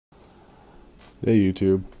Hey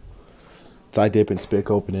YouTube, it's I Dip and Spit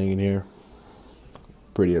Copenhagen here.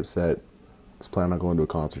 Pretty upset. I was planning on going to a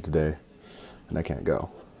concert today, and I can't go.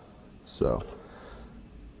 So,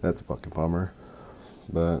 that's a fucking bummer.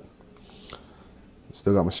 But,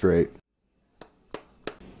 still got me straight.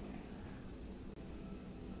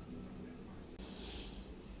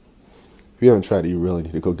 If you haven't tried it, you really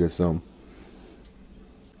need to go get some.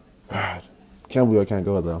 God, can't believe I can't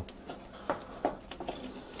go though.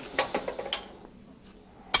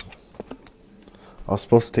 I was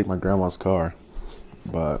supposed to take my grandma's car,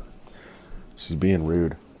 but she's being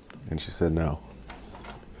rude, and she said no.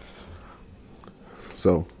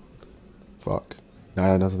 So, fuck. Now I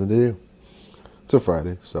have nothing to do. It's a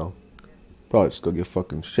Friday, so probably just go get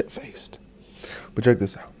fucking shit-faced. But check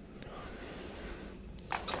this out.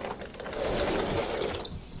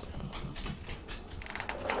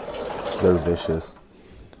 They're vicious.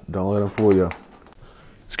 Don't let them fool you.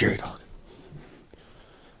 Scary dog.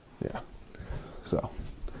 Yeah. So,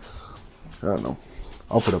 I don't know.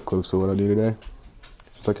 I'll put up clips of what I do today,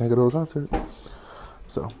 since I can't go to a concert.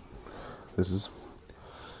 So, this is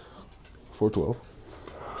 412.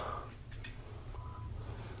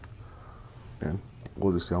 And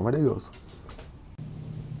we'll just see how my day goes.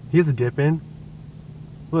 He has a dip in.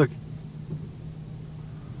 Look.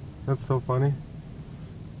 That's so funny.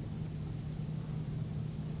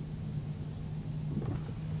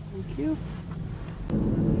 Thank you.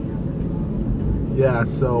 Yeah,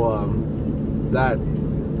 so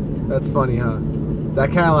that's funny, huh?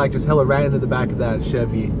 That Cadillac just hella ran into the back of that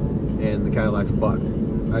Chevy, and the Cadillac's fucked.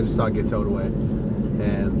 I just saw it get towed away,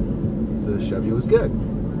 and the Chevy was good.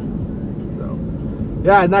 So,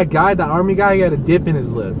 yeah, and that guy, the army guy, he had a dip in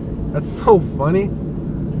his lip. That's so funny.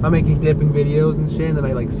 I'm making dipping videos and shit, and then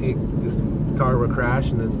I like see this car will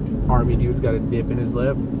crash, and this army dude's got a dip in his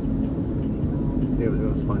lip. It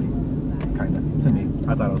was funny, kinda, to me.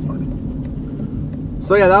 I thought it was funny.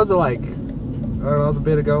 So yeah, that was I don't know, that was a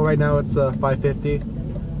bit ago. Right now it's 5:50.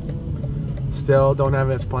 Still don't have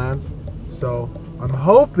much plans. So I'm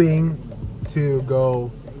hoping to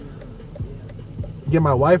go get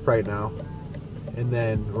my wife right now, and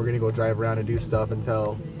then we're gonna go drive around and do stuff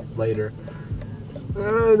until later,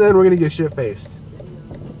 and then we're gonna get shit faced.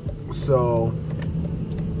 So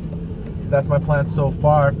that's my plan so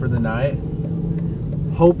far for the night.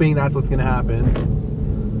 Hoping that's what's gonna happen,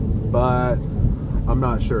 but I'm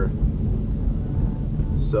not sure.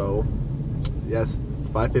 So yes, it's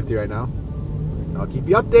 5:50 right now. I'll keep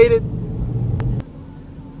you updated.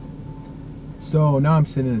 So now I'm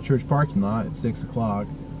sitting in a church parking lot at 6 o'clock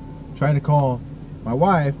trying to call my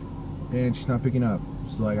wife, and she's not picking up.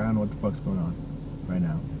 So like, I don't know what the fuck's going on right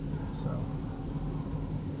now. So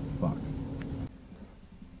fuck.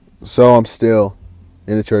 So I'm still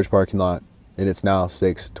in the church parking lot, and it's now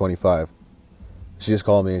 6:25. She just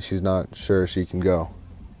called me and she's not sure she can go.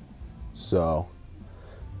 So,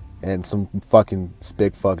 and some fucking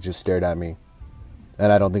big fuck just stared at me,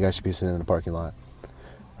 and I don't think I should be sitting in the parking lot.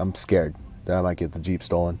 I'm scared that I might get the Jeep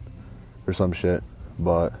stolen or some shit,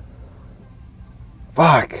 but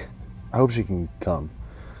fuck, I hope she can come,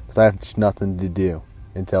 because I have just nothing to do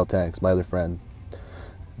until 10, because my other friend,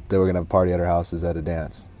 they were gonna have a party at her house, is at a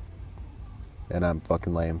dance, and I'm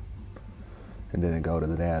fucking lame and didn't go to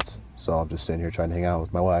the dance. So I'm just sitting here trying to hang out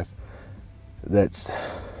with my wife that's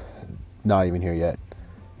not even here yet,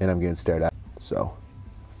 and I'm getting stared at. So,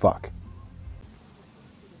 fuck.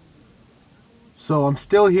 So I'm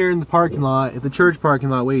still here in the parking lot, at the church parking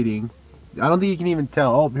lot, waiting. I don't think you can even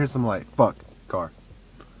tell. Oh, here's some light. Fuck. Car.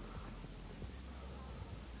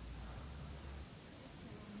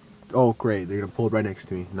 Oh, great. They're gonna pull it right next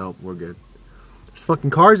to me. Nope, we're good. There's fucking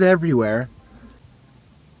cars everywhere.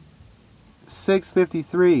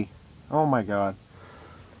 6:53. Oh my god.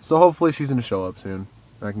 So hopefully she's gonna show up soon.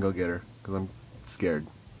 I can go get her, because I'm scared.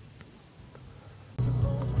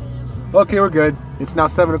 Okay, we're good. It's now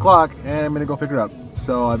 7 o'clock, and I'm gonna go pick her up.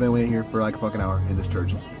 So I've been waiting here for like a fucking hour in this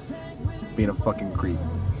church, being a fucking creep.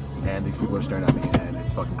 And these people are staring at me, and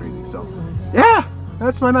it's fucking crazy. So, yeah,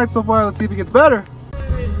 that's my night so far. Let's see if it gets better.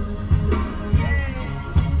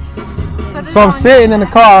 So I'm sitting in the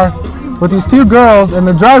car with these two girls, and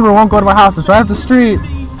the driver won't go to my house to drive the street,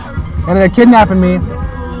 and they're kidnapping me.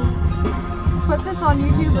 Put this on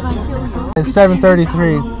YouTube and I kill you. It's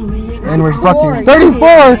 7:33, and we're fucking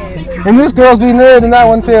 34, and this girl's being rude, and that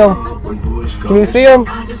one too. Can you see him?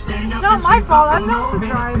 It's not my fault. I'm not the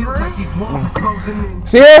driver.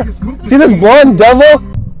 See her? See this blonde devil?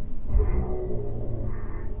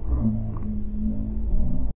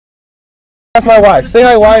 That's my wife. Say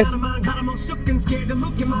hi, wife.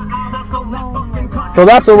 So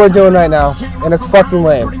that's what we're doing right now, and it's fucking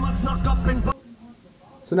lame.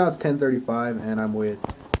 So now it's 10:35 and I'm with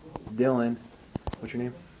Dylan. What's your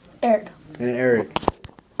name? Eric. And Eric.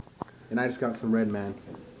 And I just got some Redman.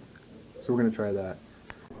 So we're gonna try that.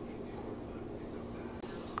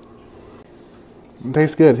 It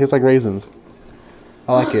tastes good. It tastes like raisins.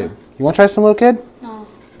 I like it. You want to try some, little kid? No.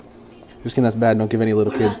 Just kidding, that's bad. Don't give any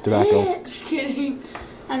little kids tobacco. Just kidding.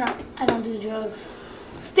 I don't do drugs.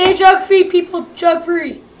 Stay drug free, people. Drug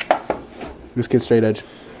free. This kid's straight edge.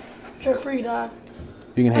 Drug free, dog.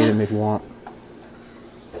 You can hate him if you want.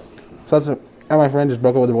 So that's my friend just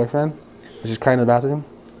broke up with her boyfriend. And she's crying in the bathroom.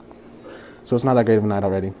 So it's not that great of a night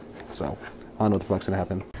already. So I don't know what the fuck's gonna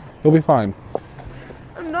happen. He'll be fine.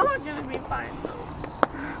 I'm not gonna be fine.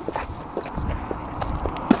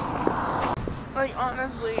 Like,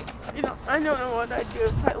 honestly, I don't know what I'd do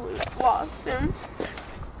if I lost him.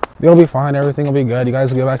 You'll be fine. Everything will be good. You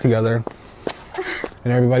guys will get back together.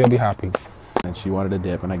 And everybody will be happy. And she wanted a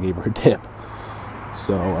dip, and I gave her a dip.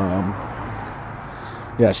 So,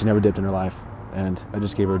 yeah, she never dipped in her life. And I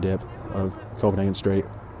just gave her a dip of Copenhagen straight.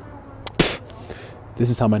 This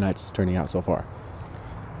is how my night's turning out so far.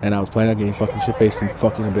 And I was planning on getting fucking shit-faced and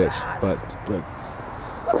fucking a bitch. But, look.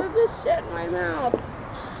 What is this shit in my mouth?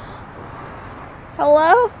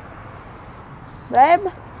 Hello? Babe?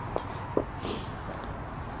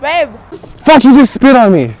 Babe? Fuck, you just spit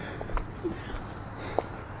on me!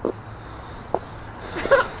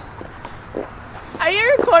 Are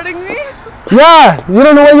you recording me? Yeah! You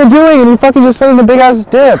don't know what you're doing, and you fucking just spit in a big-ass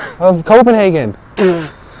dip of Copenhagen.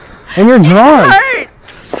 And you're drunk! Hurt!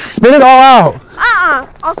 Spit it all out!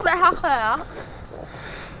 I'll spit half out.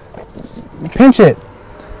 Pinch it!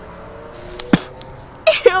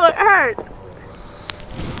 Ew, it hurt.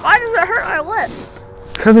 Why does it hurt my lip?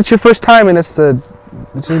 Because it's your first time and it's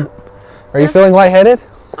just... Are you feeling lightheaded?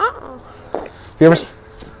 You ever...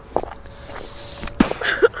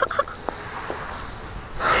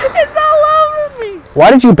 It's all over me. Why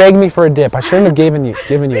did you beg me for a dip? I shouldn't have given you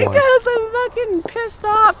one. Because I'm fucking pissed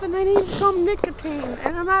off and I need some nicotine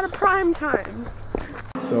and I'm out of prime time.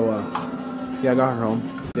 So, yeah, I got her home.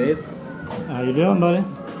 Dave? How you doing, buddy?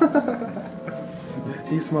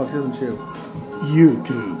 He smokes, he doesn't chew.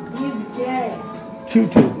 YouTube. He's gay.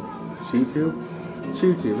 Chew-tube. Chew tube?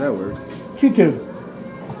 Chew tube, that works. Chew-tube.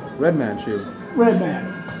 Redman chew. Redman.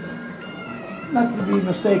 Not to be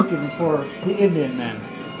mistaken for the Indian man.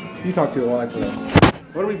 You talk to it while I play.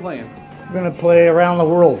 What are we playing? We're going to play Around the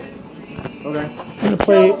World. Okay. We're going to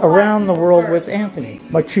play Around the World with Anthony,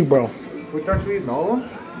 my chew bro. Which aren't you using all of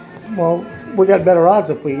them? Well, we got better odds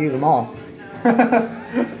if we use them all.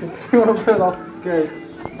 Okay.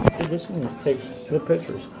 This one takes the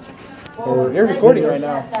pictures. You're recording right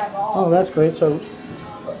now. Oh, that's great. So,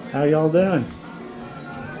 how y'all doing?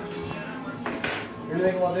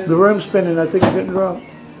 The room's spinning. I think you're getting drunk.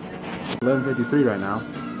 11:53 right now.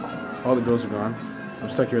 All the girls are gone. I'm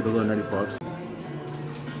stuck here at the little nerdy clubs.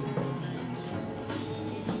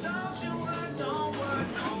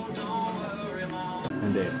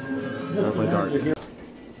 And Dave. Gotta play darts.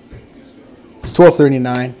 It's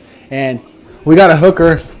 12:39, and we got a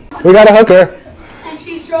hooker. We got a hooker. And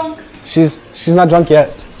she's drunk. She's not drunk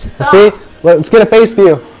yet. See? Let's get a face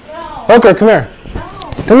view. Hooker, come here.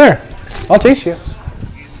 Come here. I'll chase you.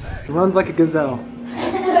 Runs like a gazelle.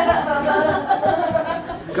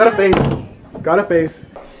 Got a face. Got a face.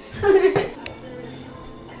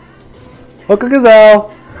 Hooker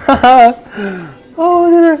gazelle. Oh,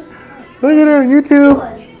 look at her. Look at her. YouTube.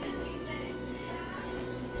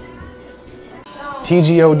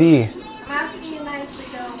 TGOD. I'm asking you nicely,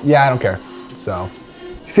 though. Yeah, I don't care. So,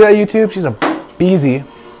 you see that YouTube? She's a beezy.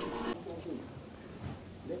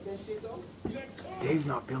 Dave's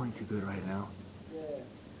not feeling too good right now.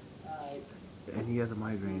 And he has a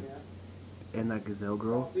migraine. And that gazelle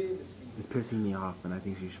girl is pissing me off, and I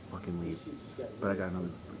think she should fucking leave. But I got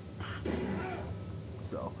another.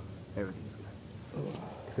 So, everything's good.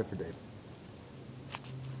 Except for Dave.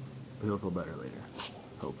 But he'll feel better later.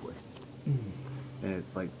 Hopefully. And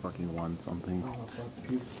it's like fucking 1 something.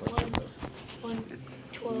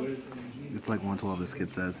 1:12. It's like 1:12, this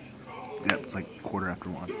kid says. Yep, it's like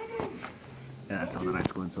 1:15. And that's how the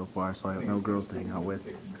night's going so far. So I have no girls to hang out with,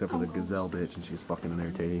 except for the gazelle bitch, and she's fucking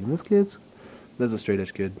irritating. And this is a straight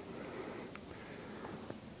edge kid.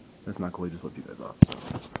 That's not cool, he just left you guys off.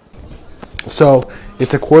 So,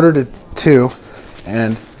 it's 1:45,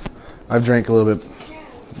 and I've drank a little bit,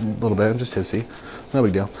 I'm just tipsy. No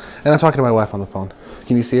big deal. And I'm talking to my wife on the phone.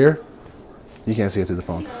 Can you see her? You can't see it through the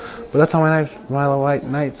phone. But that's how my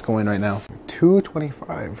night's going right now.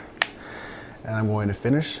 2:25. And I'm going to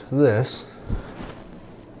finish this.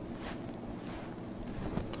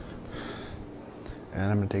 And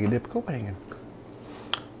I'm going to take a dip Copenhagen.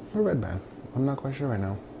 or Redman. I'm not quite sure right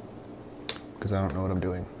now because I don't know what I'm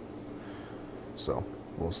doing. So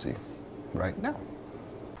we'll see right now.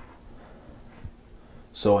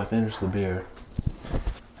 So I finished the beer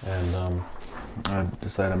and I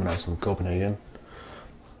decided I'm gonna have some Copenhagen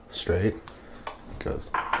straight because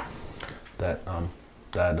that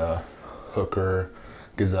hooker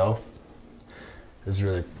Gazelle is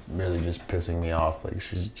really just pissing me off. Like,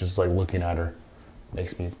 she's just like looking at her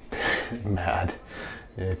makes me mad.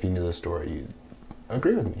 If you knew the story, you'd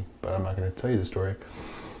agree with me, but I'm not going to tell you the story.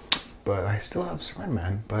 But I still have some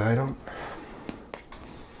Redman, but I don't.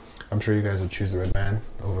 I'm sure you guys would choose the Redman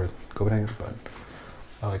over Copenhagen, but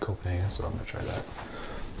I like Copenhagen, so I'm gonna try that.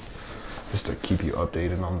 Just to keep you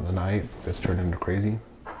updated on the night that's turned into crazy.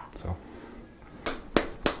 So.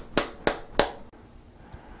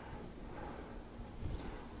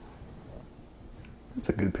 It's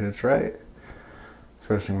a good pitch, right?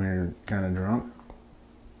 Especially when you're kind of drunk.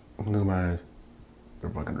 Look at my eyes. They're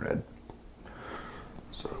fucking red.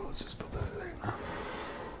 So let's just put that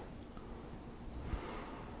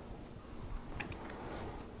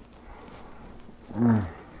in.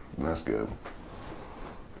 That's good.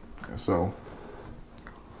 So,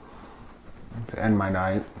 to end my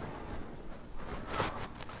night,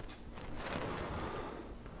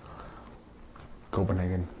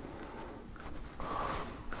 Copenhagen.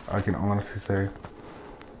 I can honestly say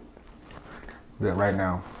that right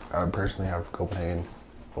now, I would personally have Copenhagen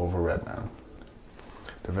over Redman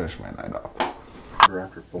to finish my night off. We're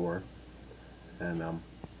after 4, and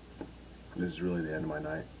this is really the end of my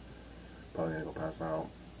night. Probably gonna go pass out.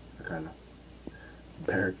 I kind of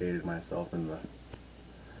barricaded myself in the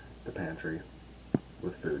pantry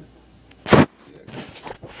with food.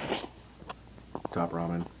 Top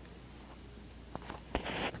ramen.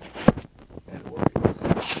 And Oreos.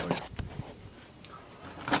 Oh, yeah.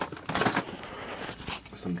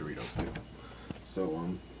 Some Doritos too. So,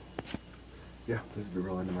 yeah, this is the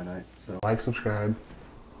real end of my night. So, like, subscribe,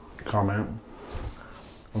 comment.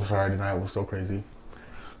 I'm sorry tonight was so crazy.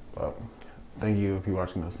 But thank you if you're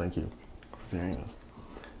watching this. Thank you for hearing this.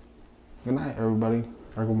 Good night, everybody.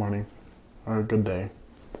 Or good morning. Or good day.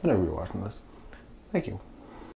 Whenever you're watching this. Thank you.